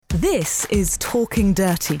This is Talking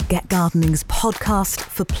Dirty, Get Gardening's podcast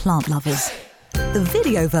for plant lovers. The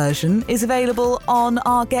video version is available on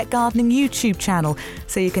our Get Gardening YouTube channel,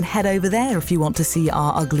 so you can head over there if you want to see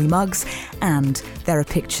our ugly mugs, and there are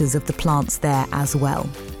pictures of the plants there as well.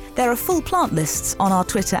 There are full plant lists on our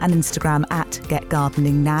Twitter and Instagram at Get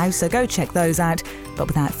Gardening Now, so go check those out. But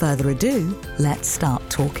without further ado, let's start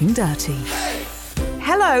Talking Dirty.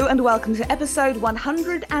 Hello and welcome to episode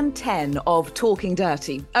 110 of Talking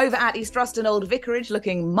Dirty. Over at East Ruston Old Vicarage,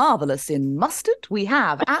 looking marvellous in mustard, we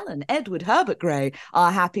have Alan Edward Herbert Gray,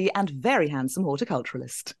 our happy and very handsome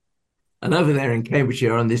horticulturalist. And over there in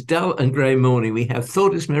Cambridgeshire on this dull and grey morning, we have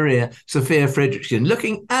Thordis Maria Sophia Fredrickson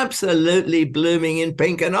looking absolutely blooming in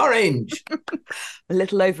pink and orange. A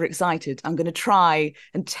little overexcited. I'm going to try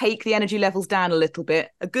and take the energy levels down a little bit.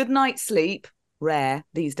 A good night's sleep. Rare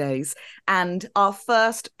these days, and our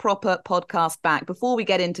first proper podcast back. Before we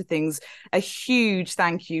get into things, a huge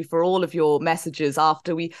thank you for all of your messages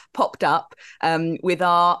after we popped up with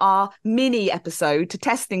our mini episode to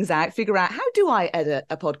test things out, figure out how do I edit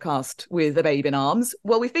a podcast with a babe in arms.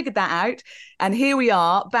 Well, we figured that out, and here we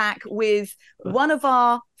are back with one of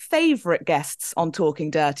our favourite guests on Talking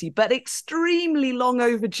Dirty, but extremely long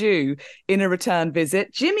overdue in a return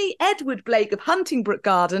visit, Jimi Edward Blake of Huntingbrook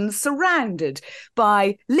Gardens, surrounded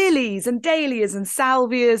by lilies and dahlias and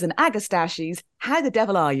salvias and agastaches. How the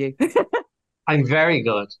devil are you? I'm very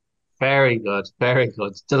good. Very good. Very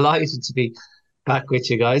good. Delighted to be back with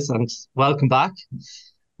you guys, and welcome back.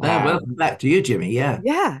 Welcome back to you, Jimi.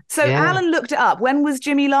 Yeah. So Alan looked it up. When was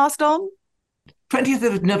Jimi last on?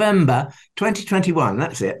 20th of November, 2021.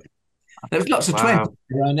 That's it. There's lots of 20.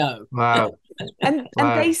 I know. Wow. And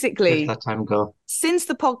basically, let that time go. Since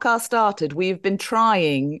the podcast started, we've been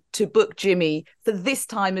trying to book Jimi for this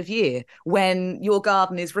time of year when your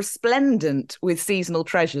garden is resplendent with seasonal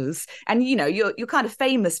treasures. And, you know, you're kind of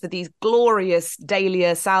famous for these glorious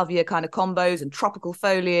Dahlia Salvia kind of combos and tropical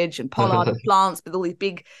foliage and pollard plants with all these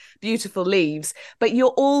big, beautiful leaves. But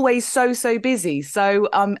you're always so busy. So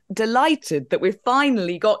I'm delighted that we've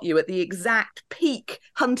finally got you at the exact peak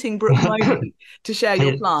Huntingbrook moment to share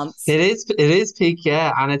your plants. It is peak,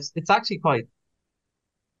 yeah. And it's actually quite...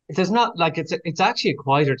 There's not like it's actually a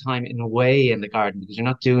quieter time in a way in the garden because you're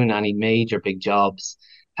not doing any major big jobs.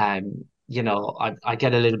 You know, I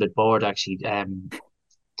get a little bit bored actually,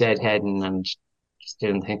 deadheading and just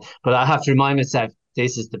doing things. But I have to remind myself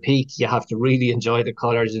this is the peak. You have to really enjoy the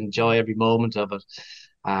colours, enjoy every moment of it.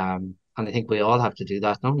 And I think we all have to do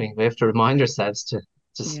that, don't we? We have to remind ourselves to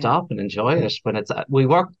stop and enjoy it when it's we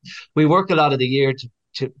work a lot of the year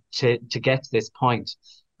to get to this point,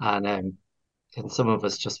 and some of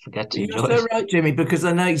us just forget to enjoy it. You're so right, Jimi, because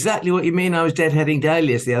I know exactly what you mean. I was deadheading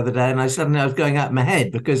dahlias the other day, and I was going out of my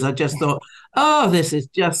head because I just thought, oh, this is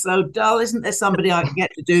just so dull. Isn't there somebody I can get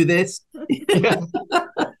to do this? And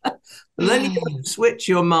then you have to switch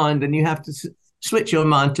your mind, and you have to switch your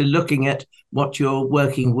mind to looking at what you're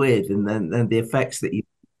working with, and then the effects that you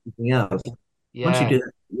something else. Yeah. Once you do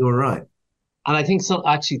that, you're right. And I think so.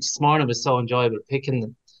 Actually, this morning was so enjoyable picking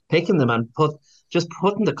them and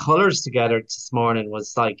putting the colours together this morning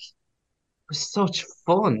was such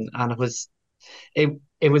fun, and it was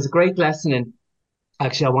a great lesson. And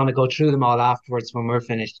actually, I want to go through them all afterwards when we're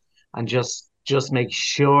finished, and just make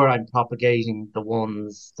sure I'm propagating the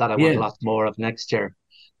ones that I want a lot more of next year.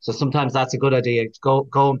 So sometimes that's a good idea. Go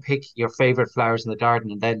and pick your favourite flowers in the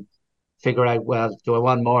garden, and then figure out, well, do I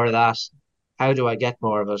want more of that? How do I get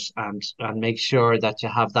more of it? And make sure that you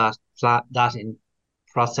have that in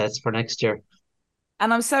process for next year.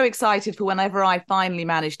 And I'm so excited for whenever I finally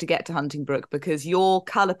manage to get to Huntingbrook, because your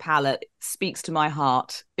colour palette speaks to my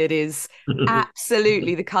heart. It is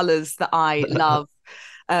absolutely the colours that I love.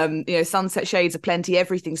 You know, sunset shades aplenty,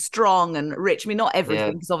 everything strong and rich. I mean, not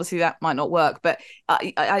everything, because obviously that might not work. But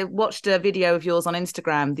I watched a video of yours on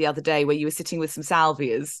Instagram the other day where you were sitting with some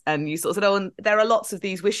salvias, and you sort of said, oh, and there are lots of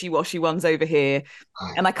these wishy-washy ones over here.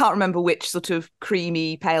 And I can't remember which sort of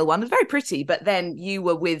creamy, pale one. It was very pretty. But then you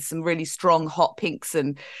were with some really strong hot pinks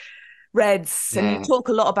and reds. And you talk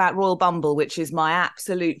a lot about Royal Bumble, which is my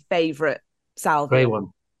absolute favourite salvia. Great one.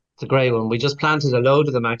 It's a great one. We just planted a load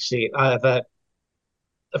of them, actually. I have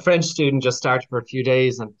a French student just started for a few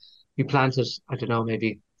days, and we planted, I don't know,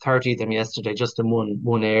 maybe 30 of them yesterday, just in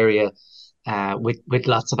one area, with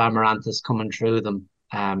lots of amaranthus coming through them.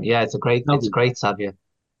 It's a great salvia.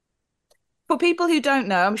 For people who don't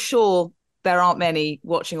know, I'm sure there aren't many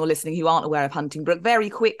watching or listening who aren't aware of Huntingbrook. Very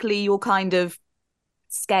quickly, your kind of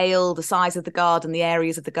scale, the size of the garden, the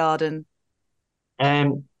areas of the garden.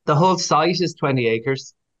 The whole site is 20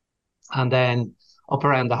 acres, and then up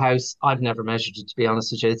around the house, I've never measured it, to be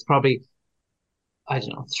honest with you. It's probably I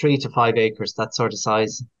don't know, 3 to 5 acres, that sort of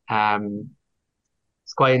size.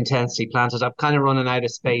 It's quite intensely planted. I'm kind of running out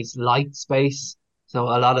of space, light space. So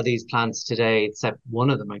a lot of these plants today, except one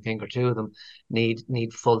of them, I think, or two of them, need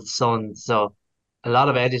full sun. So a lot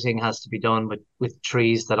of editing has to be done with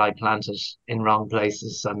trees that I planted in wrong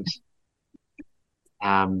places.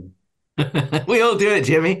 And we all do it,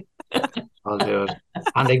 Jimmy. I'll do it.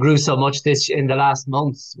 And they grew so much in the last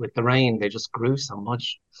months with the rain. They just grew so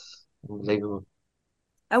much. Unbelievable.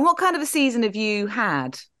 And what kind of a season have you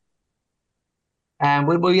had?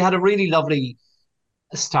 We had a really lovely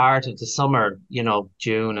start of the summer,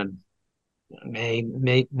 June and May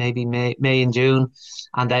and June.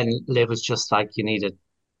 And then Liv was just like, you needed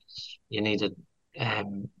a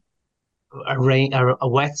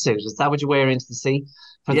wetsuit. Is that what you wear into the sea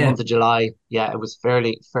for the month of July? Yeah, it was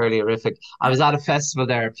fairly horrific. I was at a festival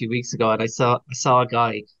there a few weeks ago, and I saw a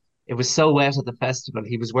guy. It was so wet at the festival.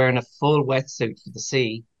 He was wearing a full wetsuit for the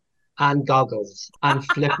sea, and goggles and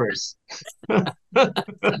flippers. Well,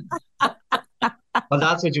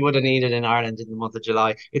 that's what you would have needed in Ireland in the month of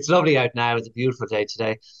July. It's lovely out now. It's a beautiful day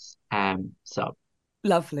today. So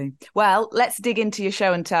lovely. Well, let's dig into your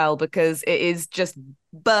show and tell, because it is just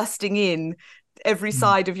bursting in every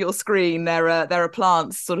side of your screen. There are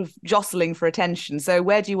plants sort of jostling for attention. So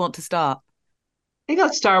where do you want to start? I think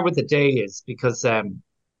I'll start with the dahlias, because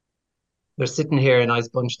they're sitting here, a nice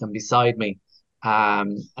bunch of them beside me.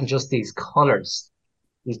 And just these colours,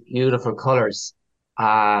 these beautiful colours.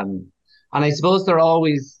 And I suppose they're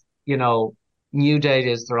always, new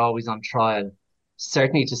dahlias, they're always on trial,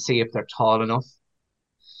 certainly to see if they're tall enough.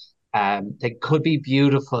 They could be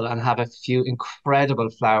beautiful and have a few incredible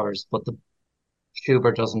flowers, but the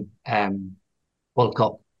tuber doesn't bulk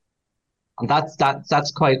up. And that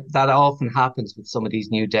often happens with some of these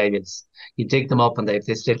new dahlias. You dig them up and they have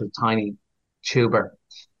this little tiny tuber.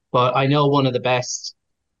 But I know one of the best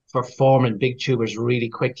for forming big tubers really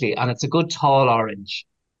quickly, and it's a good tall orange,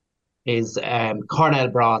 is Cornel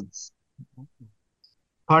Brons.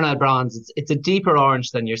 Cornel Brons, it's a deeper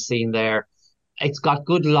orange than you're seeing there. It's got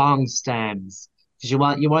good long stems, because you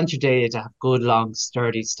want your dahlia to have good long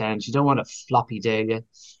sturdy stems. You don't want a floppy dahlia.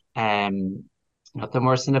 Nothing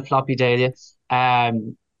worse than a floppy dahlia.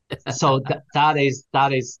 So that is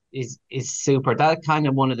super. That kind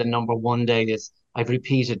of one of the number one dahlias I've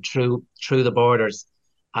repeated through the borders,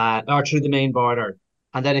 or through the main border.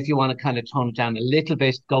 And then if you want to kind of tone it down a little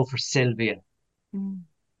bit, go for Sylvia.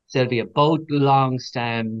 Sylvia, both long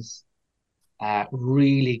stems,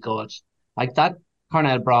 really good. Like that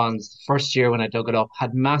Cornel Brons, the first year when I dug it up,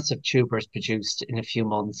 had massive tubers produced in a few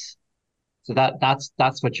months. So that's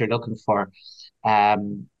what you're looking for. Yeah,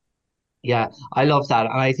 I love that.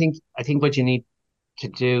 And I think what you need to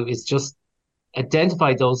do is just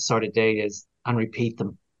identify those sort of dahlias and repeat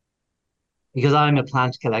them. Because I'm a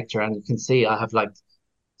plant collector, and you can see I have like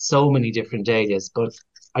so many different dahlias, but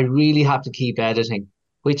I really have to keep editing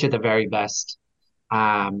which are the very best.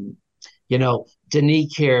 Danique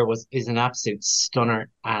here is an absolute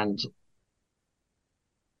stunner, and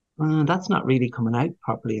that's not really coming out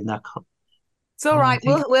properly in that cup. It's all right.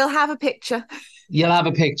 We'll have a picture. You'll have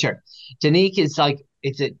a picture. Danique is like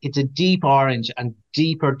it's a deep orange, and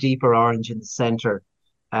deeper orange in the center.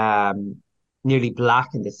 Nearly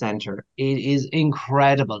black in the center. It is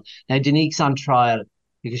incredible. Now Danique's on trial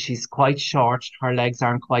because she's quite short. Her legs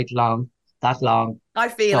aren't quite that long. I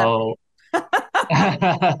feel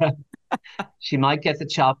it. She might get the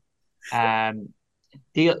chop.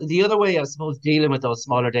 The other way, I suppose, dealing with those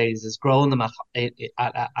smaller days is growing them at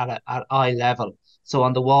eye level. So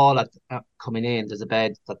on the wall coming in, there's a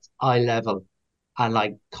bed that's eye level, and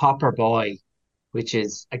like Copperboy, which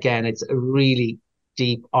is again, it's a really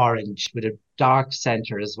deep orange with a dark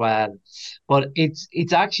center as well. But it's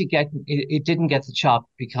actually it didn't get the chop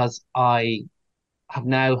because I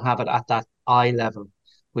now have it at that eye level,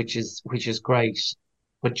 which is great.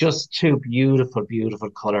 But just two beautiful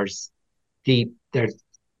colors. Deep, they're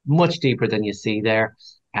much deeper than you see there.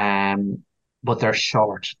 But they're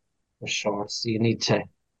short. So you need to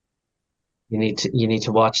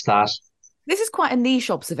watch that. This is quite a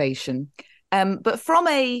niche observation. But from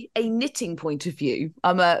a knitting point of view,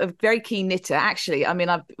 I'm a very keen knitter, actually. I mean,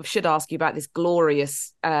 I should ask you about this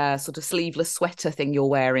glorious sort of sleeveless sweater thing you're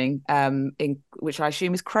wearing, in which I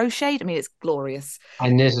assume is crocheted. I mean, it's glorious. I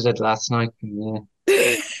knitted it last night. Yeah.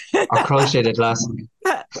 I crocheted last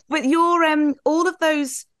night. But your all of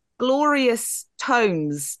those glorious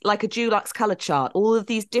tones, like a Dulux colour chart, all of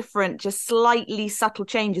these different, just slightly subtle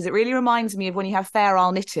changes. It really reminds me of when you have Fair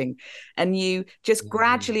Isle knitting and you just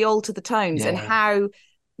gradually alter the tones, and how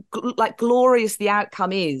like glorious the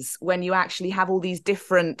outcome is when you actually have all these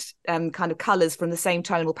different kind of colours from the same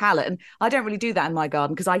tonal palette. And I don't really do that in my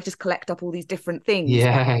garden because I just collect up all these different things.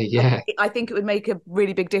 Yeah, yeah. I think it would make a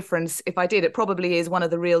really big difference if I did. It probably is one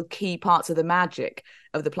of the real key parts of the magic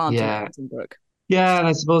of the planting season, Brooke. Yeah, and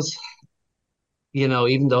I suppose,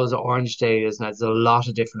 even those orange dahlias, and there's a lot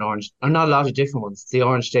of different orange, or not a lot of different ones. The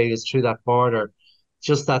orange dahlias through that border,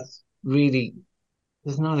 just that really,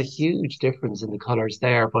 there's not a huge difference in the colours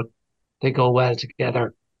there, but they go well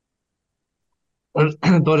together. But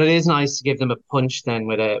it is nice to give them a punch then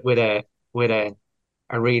with a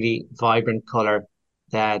really vibrant colour.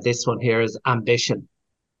 This one here is Ambition.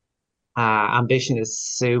 Ambition is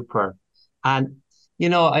super. And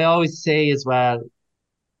I always say as well,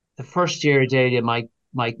 the first year dahlia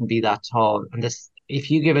mightn't be that tall. And this, if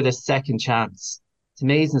you give it a second chance, it's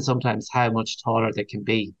amazing sometimes how much taller they can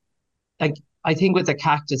be. Like, I think with the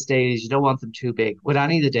cactus dahlias, you don't want them too big. With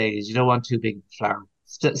any of the dahlias, you don't want too big flower.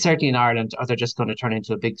 Certainly in Ireland, or they're just going to turn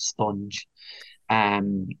into a big sponge,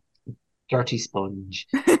 dirty sponge.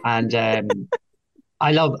 And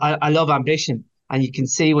I love Ambition, and you can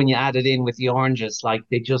see when you add it in with the oranges, like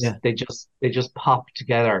they just pop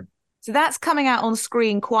together. So that's coming out on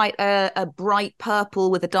screen quite a bright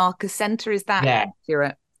purple with a darker centre. Is that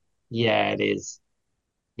accurate? Yeah, it is.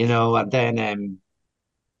 And then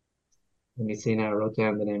let me see now. I wrote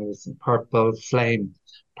down the name of this. Purple Flame.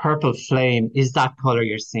 Purple Flame is that color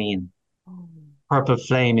you're seeing. Oh. Purple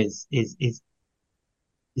Flame is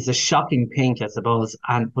a shocking pink, I suppose,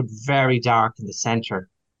 but very dark in the center.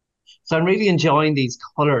 So I'm really enjoying these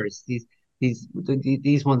colors.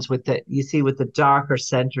 These ones with the darker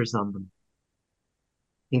centers on them.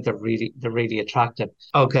 I think they're really attractive.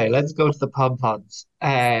 Okay, let's go to the pom-poms.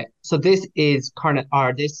 So this is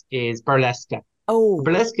Burlesca. Oh,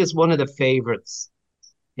 Burlesca is one of the favorites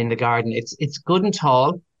in the garden. It's good and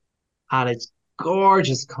tall, and it's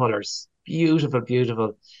gorgeous colors, beautiful,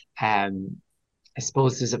 beautiful. I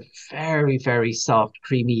suppose there's a very, very soft,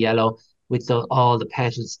 creamy yellow with all the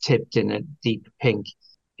petals tipped in a deep pink.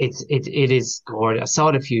 It is gorgeous. I saw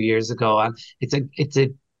it a few years ago, and it's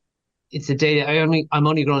a day. I'm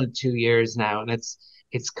only grown it 2 years now, and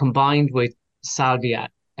it's combined with Salvia,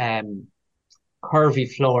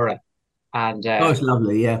 curviflora. And it's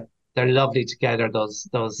lovely, yeah. They're lovely together. Those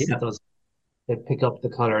they pick up the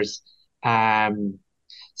colors.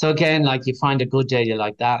 So again, like, you find a good dahlia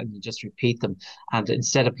like that, and you just repeat them. And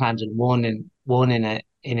instead of planting one in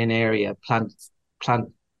an area, plant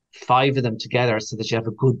 5 of them together so that you have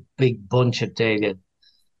a good big bunch of dahlia,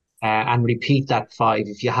 and repeat that 5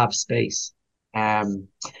 if you have space. But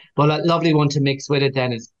a lovely one to mix with it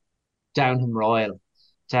then is Downham Royal.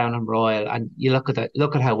 And you look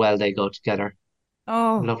at how well they go together.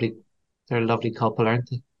 Oh, lovely. They're a lovely couple, aren't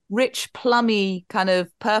they? Rich, plummy, kind of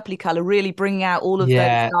purpley colour, really bringing out all of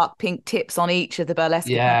those dark pink tips on each of the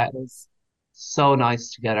Burlesca petals. So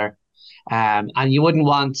nice together. And you wouldn't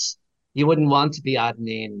want to be adding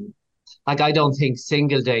in, like, I don't think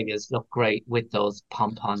single dahlias look great with those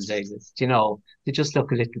pom-pom dahlias. They just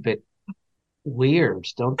look a little bit weird,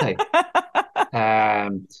 don't they?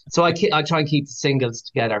 So I try and keep the singles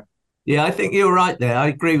together. Yeah, I think you're right there. I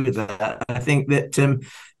agree with that. I think that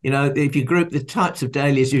if you group the types of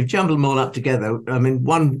dahlias, you jumble them all up together. I mean,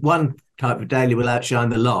 one type of dahlia will outshine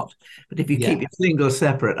the lot. But if you keep your singles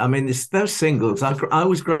separate, I mean, those singles, I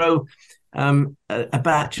always grow a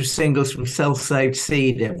batch of singles from self-saved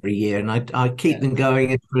seed every year, and I keep them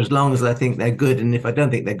going for as long as I think they're good. And if I don't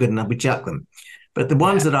think they're good enough, we chuck them. But the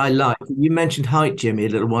ones that I like, you mentioned height, Jimmy, a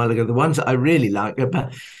little while ago. The ones that I really like are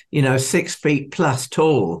about, 6 feet plus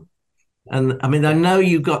tall. And I mean, I know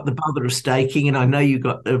you've got the bother of staking, and I know you've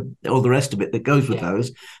got all the rest of it that goes with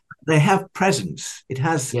those. They have presence. It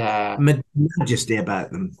has majesty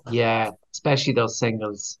about them. Yeah, especially those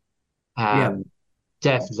singles.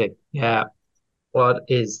 Definitely. Yeah. What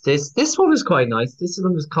is this? This one is quite nice. This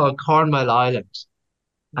one is called Cornwall Island.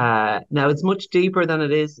 Now it's much deeper than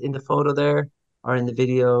it is in the photo there or in the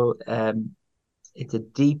video. It's a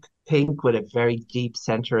deep pink with a very deep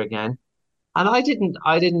center again. And I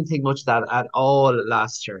didn't think much of that at all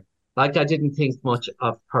last year. Like, I didn't think much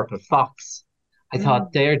of Purple Fox. I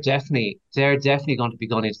thought they're definitely going to be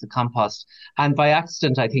going into the compost. And by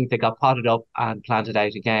accident, I think they got potted up and planted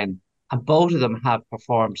out again. And both of them have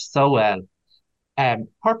performed so well.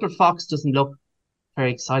 Purple Fox doesn't look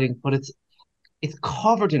very exciting, but it's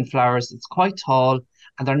covered in flowers. It's quite tall,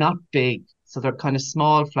 and they're not big. So they're kind of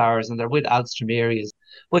small flowers, and they're with alstroemerias.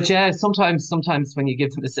 But yeah, sometimes when you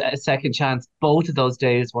give them a second chance, both of those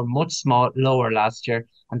days were much lower last year,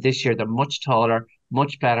 and this year they're much taller,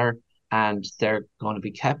 much better, and they're going to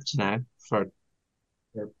be kept now for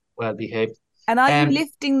well behaved. And are you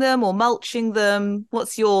lifting them or mulching them?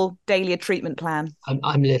 What's your dahlia treatment plan?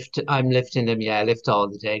 I'm lifting them. Yeah, lift all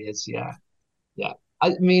the dahlias. Yeah, yeah.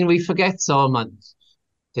 I mean, we forget some and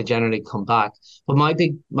they generally come back. But I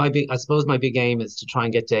suppose my big aim is to try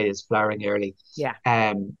and get dahlias flowering early. Yeah.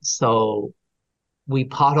 So we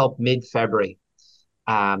pot up mid-February,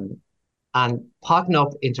 and potting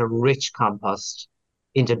up into rich compost,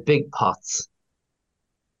 into big pots,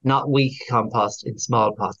 not weak compost in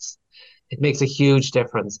small pots. It makes a huge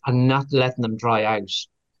difference, and not letting them dry out.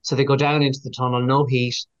 So they go down into the tunnel, no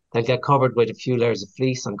heat. They'll get covered with a few layers of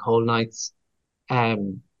fleece on cold nights.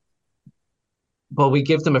 But we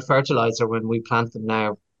give them a fertilizer when we plant them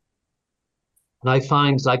now. And I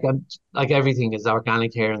find like everything is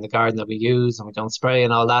organic here in the garden that we use, and we don't spray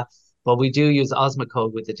and all that. But we do use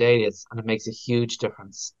Osmocote with the dahlias, and it makes a huge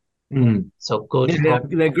difference. So good. Yeah,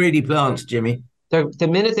 they're greedy plants, Jimmy. The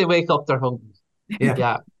minute they wake up, they're hungry.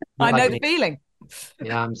 Yeah. I know the feeling.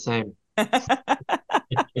 Yeah, I'm the same.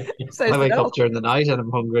 So I wake up during the night and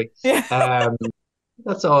I'm hungry. Yeah.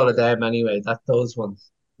 That's all of them anyway. Those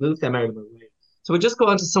ones. Move them out of my way. So we just go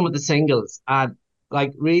on to some of the singles, and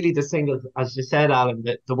like really the singles, as you said, Alan,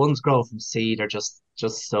 the ones grown from seed are just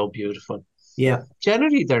so beautiful. Yeah.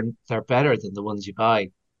 Generally, they're better than the ones you buy.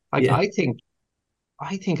 Like I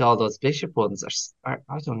think all those Bishop ones are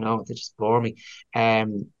I don't know, they just bore me.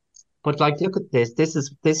 But like, look at this. This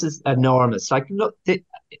is enormous. Like, look,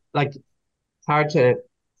 like hard to.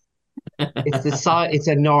 It's the size. It's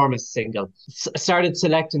enormous single. Started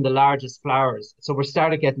selecting the largest flowers, so we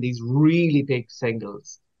started getting these really big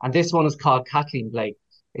singles. And this one is called Kathleen Blake.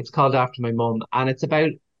 It's called after my mum, and it's about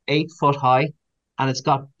 8 foot high, and it's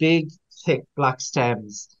got big, thick black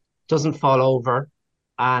stems. Doesn't fall over,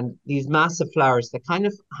 and these massive flowers that kind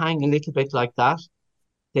of hang a little bit like that.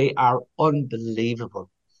 They are unbelievable.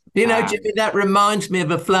 You know, Jimmy, that reminds me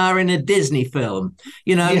of a flower in a Disney film.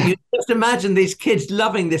 You know, you just imagine these kids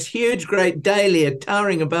loving this huge, great dahlia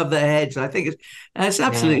towering above their heads. I think it's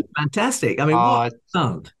absolutely fantastic. I mean, what a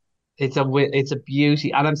plant. It's a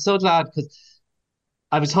beauty. And I'm so glad, because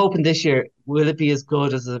I was hoping this year, will it be as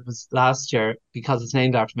good as it was last year, because it's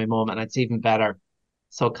named after my mum, and it's even better.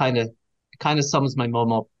 So it kind of sums my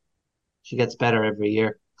mum up. She gets better every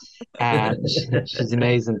year. She's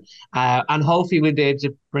amazing, and hopefully we'll be able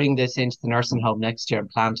to bring this into the nursing home next year and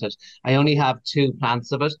plant it. I only have 2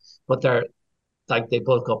 plants of it, but they're like, they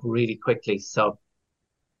bulk up really quickly, so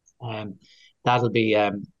that'll be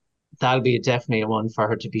definitely a one for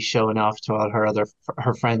her to be showing off to all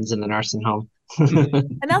her friends in the nursing home.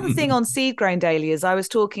 Another thing on seed grown dahlias, I was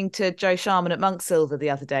talking to Joe Sharman at Monk Silver the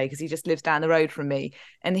other day, because he just lives down the road from me,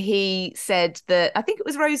 and he said that, I think it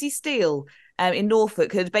was Rosie Steele in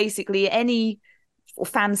Norfolk, had basically any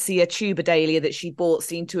fancier tuber dahlia that she bought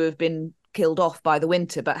seemed to have been killed off by the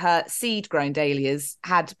winter, but her seed grown dahlias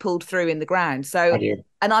had pulled through in the ground. So,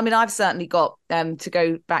 and I mean, I've certainly got, to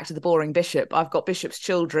go back to the boring Bishop, I've got Bishop's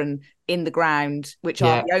children in the ground, which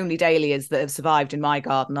are the only dahlias that have survived in my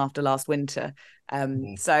garden after last winter.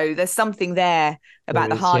 So there's something there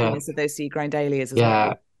about the hardiness of those seed grown dahlias as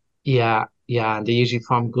well. Yeah, and they usually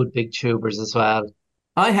form good big tubers as well.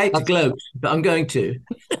 I hate to gloat, but I'm going to.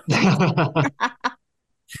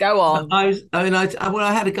 Go on. I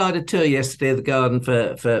had a guided tour yesterday of the garden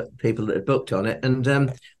for people that had booked on it,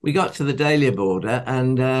 and we got to the dahlia border,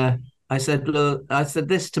 and I said,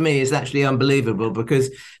 this to me is actually unbelievable, because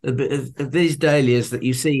these dahlias that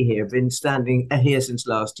you see here have been standing here since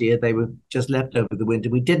last year. They were just left over the winter.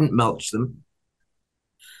 We didn't mulch them.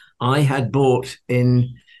 I had bought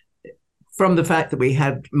in, from the fact that we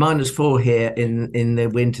had -4 here in the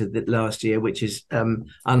winter that last year, which is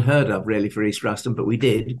unheard of really for East Ruston, but we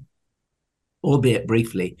did, albeit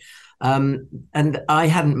briefly. And I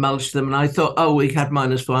hadn't mulched them, and I thought, we had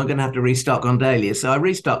 -4, I'm going to have to restock on dahlias. So I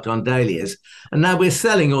restocked on dahlias, and now we're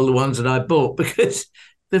selling all the ones that I bought, because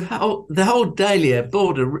the whole dahlia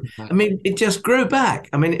border, I mean, it just grew back.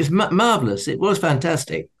 I mean, it's marvelous. It was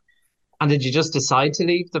fantastic. And did you just decide to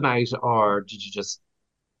leave them out, or did you just?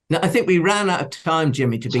 No, I think we ran out of time,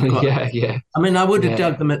 Jimmy, to be quite. Yeah. I mean, I would have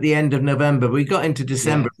dug them at the end of November. We got into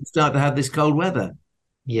December and started to have this cold weather.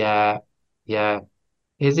 Yeah.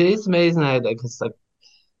 It is amazing how, because like,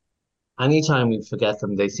 anytime we forget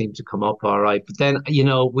them, they seem to come up all right. But then,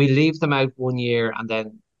 we leave them out 1 year, and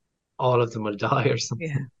then all of them will die or something.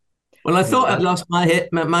 Yeah. Well, I thought I'd lost my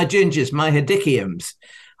gingers, my hedychiums.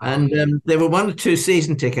 And there were 1 or 2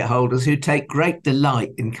 season ticket holders who take great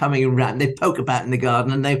delight in coming around. They poke about in the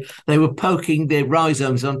garden, and they were poking their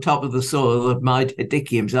rhizomes on top of the soil of my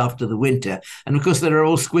hedychiums after the winter. And of course, they're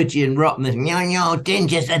all squidgy and rotten. There's, no,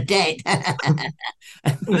 gingers are dead.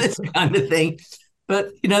 This kind of thing.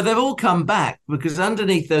 But, they've all come back because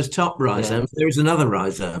underneath those top rhizomes, there is another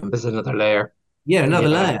rhizome. There's another layer. Yeah, another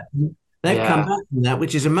layer. They've come Yeah. back from that,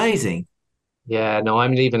 which is amazing. Yeah, no,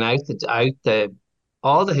 I'm leaving out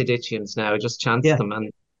all the Hedichians now. I just chanced Yeah. them,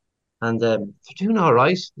 and they're doing all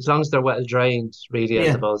right as long as they're well drained, really, I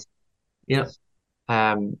Yeah. suppose. Yeah.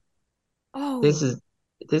 This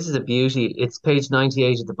is a beauty. It's page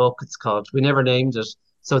 98 of the book. It's called. We never named it,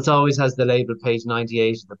 so it always has the label page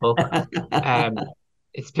 98 of the book.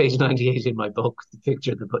 It's page 98 in my book. The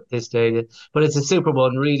picture of this day, but it's a super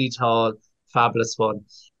one, really tall, fabulous one.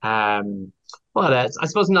 What else? I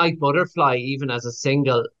suppose Night Butterfly, even as a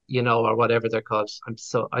single, or whatever they're called.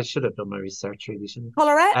 I should have done my research, really, shouldn't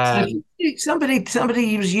I?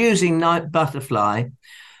 Somebody was using Night Butterfly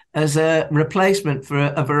as a replacement for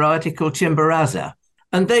a variety called Chimborazo.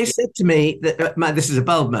 And they said to me that, this is a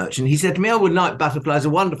bulb merchant. He said to me, "Oh, well, Night Butterfly is a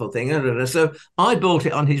wonderful thing." So I bought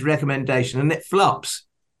it on his recommendation, and it flops.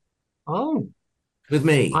 Oh, with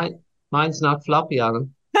me. Mine's not floppy on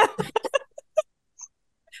him.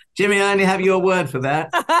 Jimmy, I only have your word for that.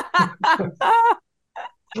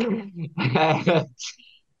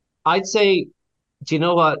 I'd say, do you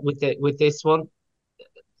know what? With this one,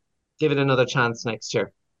 give it another chance next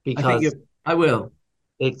year, because I will.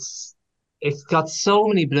 It's got so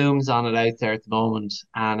many blooms on it out there at the moment,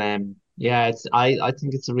 and I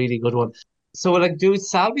think it's a really good one. So we'll do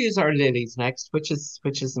salvias or lilies next, which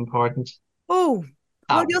is important. Oh,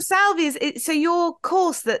 well, your salvias. So your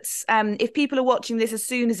course that's if people are watching this as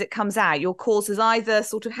soon as it comes out, your course is either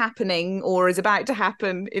sort of happening or is about to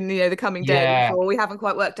happen in the coming days, or we haven't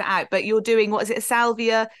quite worked it out. But you're doing, what is it, a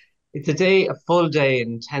salvia? It's a full day,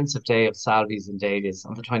 intensive day of salvias and dahlias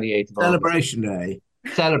on the 28th of Celebration August. day.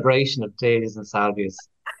 Celebration of dahlias and salvias.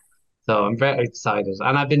 So I'm very excited.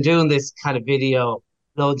 And I've been doing this kind of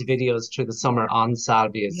loads of videos through the summer on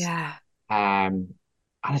salvias. Yeah. And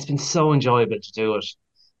it's been so enjoyable to do it.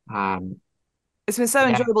 It's been so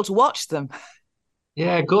enjoyable to watch them.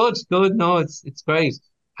 Yeah, good. No, it's great.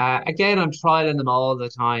 Again, I'm trialing them all the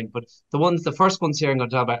time, but the first ones here I'm going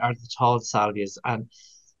to talk about are the tall salvias. And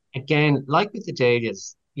again, like with the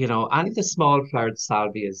dahlias, any of the small flowered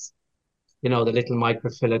salvias, the little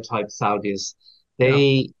microphylla type salvias,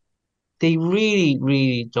 they really,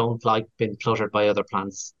 really don't like being cluttered by other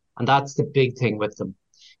plants. And that's the big thing with them.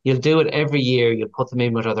 You'll do it every year, you'll put them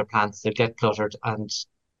in with other plants, they'll get cluttered, and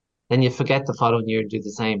then you forget the following year and do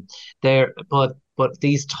the same. But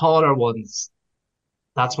these taller ones,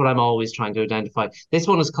 that's what I'm always trying to identify. This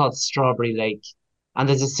one is called Strawberry Lake, and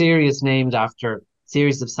there's a series of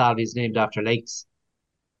salvias named after lakes.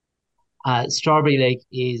 Strawberry Lake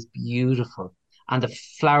is beautiful, and the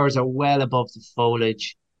flowers are well above the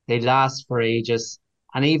foliage. They last for ages,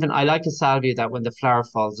 and even I like a salvia that when the flower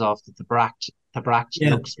falls off, that the bract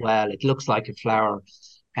looks well. It looks like a flower.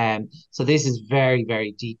 So this is very,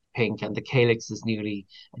 very deep pink, and the calyx is nearly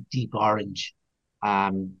a deep orange.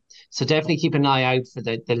 So definitely keep an eye out for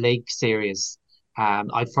the Lake series.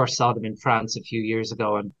 I first saw them in France a few years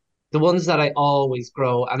ago, and the ones that I always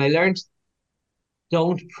grow, and I learned,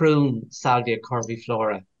 don't prune Salvia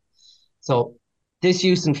curviflora. So this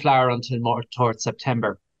used in flower until more towards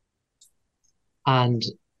September. And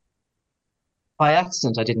by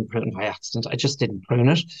accident, I just didn't prune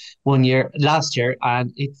it last year,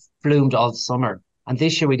 and it bloomed all summer. And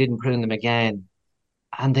this year we didn't prune them again.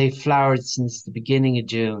 And they flowered since the beginning of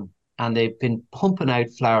June, and they've been pumping out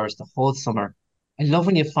flowers the whole summer. I love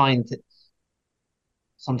when you find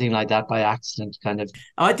something like that by accident, kind of.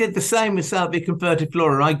 I did the same with Salvia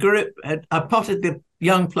curviflora. I potted the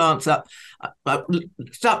young plants up,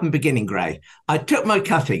 start from beginning grey. I took my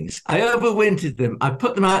cuttings, I overwintered them, I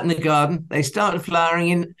put them out in the garden. They started flowering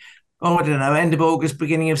in, end of August,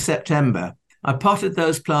 beginning of September. I potted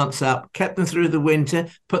those plants up, kept them through the winter,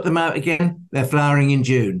 put them out again. They're flowering in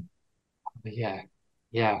June. Yeah.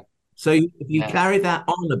 So if you carry that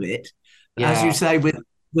on a bit, as you say with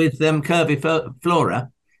curviflora.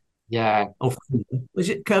 Yeah. Or was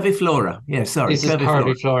it curviflora? Yeah, sorry. This is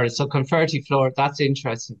curviflora. So convertiflora, that's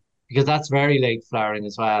interesting because that's very late flowering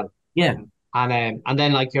as well. Yeah. And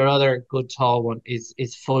then like your other good tall one is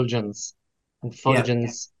fulgens. And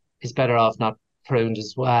fulgens is better off not pruned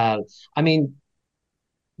as well. I mean,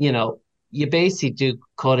 you basically do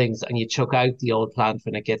cuttings and you chuck out the old plant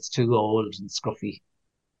when it gets too old and scruffy.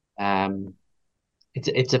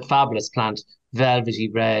 It's a fabulous plant, velvety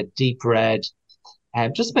red, deep red.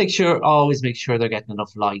 Just always make sure they're getting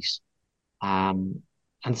enough light. And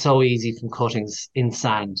so easy from cuttings in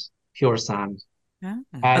sand, pure sand.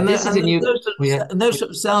 Those sort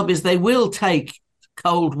of salvias, they will take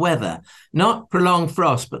cold weather, not prolonged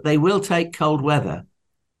frost, but they will take cold weather.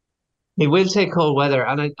 It will take cold weather.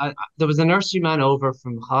 And there was a nurseryman over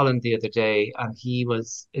from Holland the other day, and he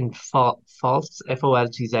was in Falls, Foltz,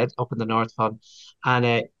 up in the North Fund.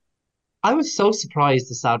 And I was so surprised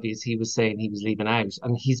the salvias he was saying he was leaving out,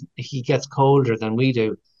 and he gets colder than we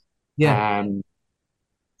do. Yeah.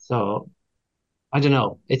 So I don't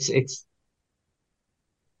know. It's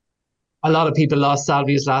a lot of people lost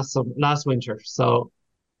salvias last winter. So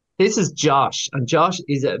this is Josh, and Josh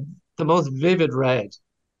is the most vivid red,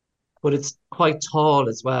 but it's quite tall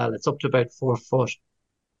as well. It's up to about 4 foot.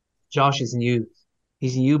 Josh is new.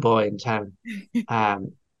 He's a new boy in town. He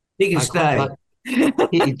can stay.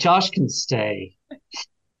 Josh can stay.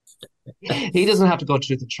 He doesn't have to go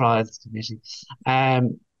through the trials committee.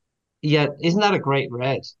 Yeah, isn't that a great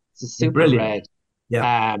red? It's a super brilliant red.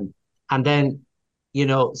 Yeah. And then,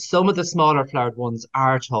 some of the smaller flowered ones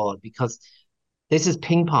are tall because this is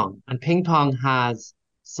ping pong, and ping pong has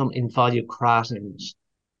some involucratans,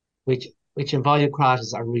 which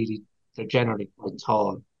involucratas they're generally quite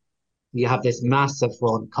tall. You have this massive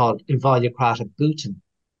one called involucrata bouton.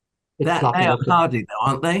 They are hardy though,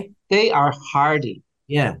 aren't they? They are hardy.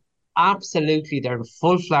 Yeah. Absolutely. They're in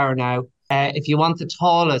full flower now. If you want the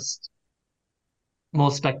tallest,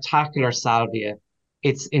 most spectacular salvia,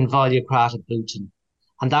 it's involucrata bouton.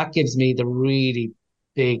 And that gives me the really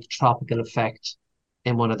big tropical effect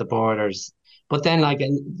in one of the borders. But then,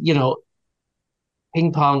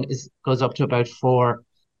 ping pong goes up to about 4,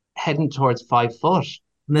 heading towards 5 foot.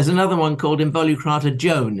 And there's another one called involucrata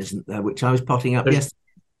Joan, isn't there, which I was potting up yesterday.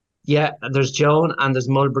 Yeah, there's Joan and there's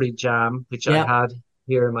Mulberry Jam, which I had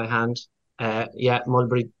here in my hand.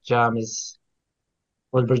 Mulberry Jam is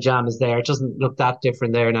there. It doesn't look that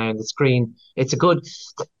different there now on the screen. It's a good,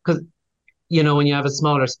 because when you have a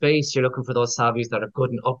smaller space, you're looking for those salvias that are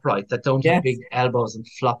good and upright, that don't have big elbows and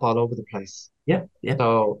flop all over the place. Yeah.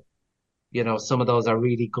 So, some of those are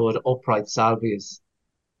really good upright salvias.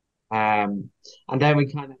 And then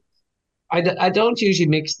we kind of, I don't usually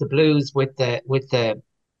mix the blues with the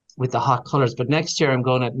hot colors, but next year I'm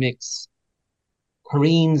going to mix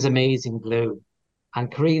Carines Amazing Blue,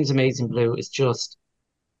 and Carines Amazing Blue is just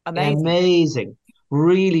amazing,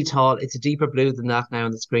 really tall. It's a deeper blue than that now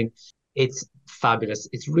on the screen. It's fabulous.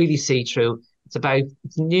 It's really see-through.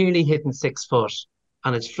 It's nearly hitting 6 foot,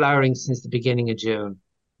 and it's flowering since the beginning of June.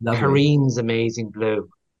 Lovely. Carines Amazing Blue.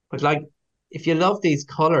 But if you love these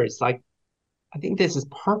colors, I think this is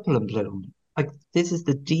purple and bloom. This is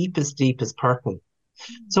the deepest purple.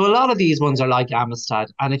 So a lot of these ones are like Amistad,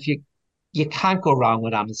 and if you can't go wrong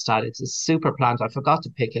with Amistad. It's a super plant. I forgot to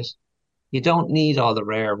pick it. You don't need all the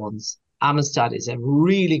rare ones. Amistad is a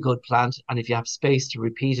really good plant, and if you have space to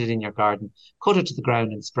repeat it in your garden, cut it to the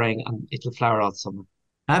ground in spring, and it'll flower all summer.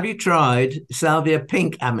 Have you tried Salvia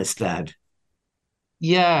Pink Amistad?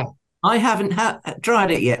 Yeah, I haven't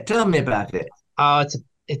tried it yet. Tell me about it. Oh,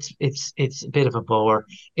 it's a bit of a bore.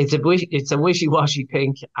 It's a wishy-washy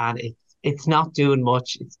pink, and it's not doing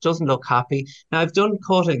much. It doesn't look happy. Now I've done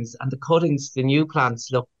cuttings, and the new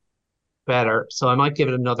plants look better, so I might give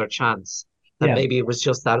it another chance. And maybe it was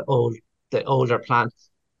just the older plant.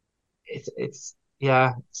 It's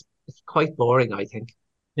quite boring, I think.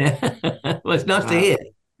 Yeah, well, it's nice to hear.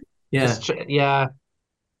 Yeah,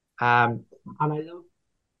 and I love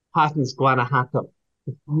Patton's Guanajuato.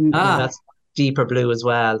 That's deeper blue as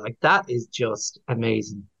well. That is just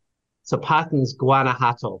amazing. So Patton's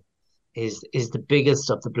Guanajuato is the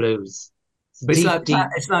biggest of the blues.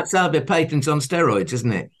 It's like Salvia Patens on steroids,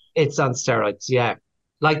 isn't it? It's on steroids, yeah.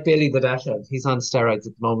 Like Billy the Deathhead, he's on steroids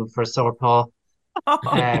at the moment for a sore paw.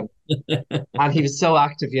 And he was so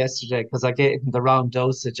active yesterday because I gave him the wrong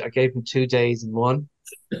dosage. I gave him 2 days in one.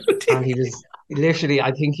 And he was literally,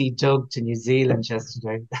 I think he dug to New Zealand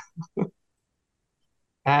yesterday.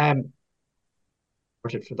 For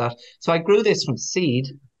that. So I grew this from seed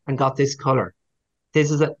and got this color.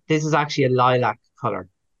 This is actually a lilac color.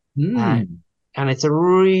 And it's a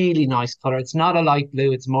really nice color. It's not a light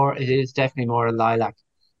blue. It is definitely more a lilac.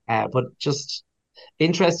 But just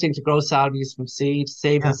interesting to grow salvias from seed,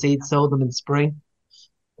 save the seed, sow them in spring.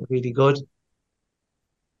 Really good.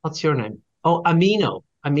 What's your name? Oh, Amino.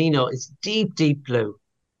 Amino is deep blue.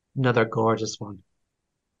 Another gorgeous one.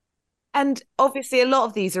 And obviously a lot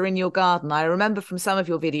of these are in your garden. I remember from some of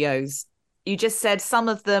your videos, you just said some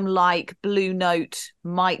of them, like Blue Note,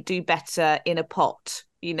 might do better in a pot.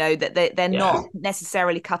 That they're not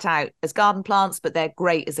necessarily cut out as garden plants, but they're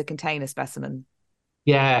great as a container specimen.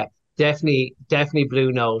 Yeah, definitely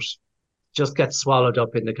Blue Note just gets swallowed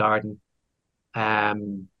up in the garden. I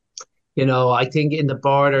think in the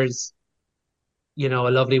borders, a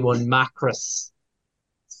lovely one, Macris,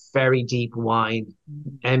 very deep wine,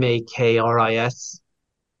 Makris.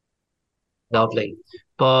 Lovely.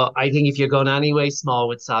 But I think if you're going anyway small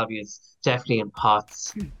with salvias, definitely in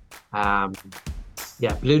pots.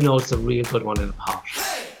 Yeah, Blue Note's a real good one in a pot.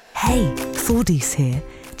 Hey, Thordis here.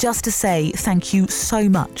 Just to say thank you so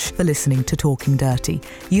much for listening to Talking Dirty.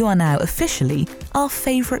 You are now officially our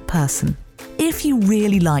favourite person. If you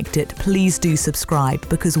really liked it, please do subscribe,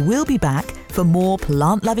 because we'll be back for more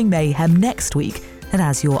plant-loving mayhem next week. And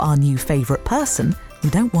as you're our new favourite person, we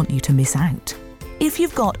don't want you to miss out. If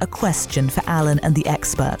you've got a question for Alan and the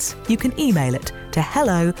experts, you can email it to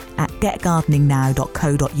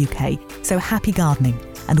hello@getgardeningnow.co.uk. So happy gardening,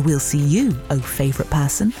 and we'll see you, oh favourite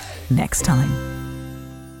person, next time.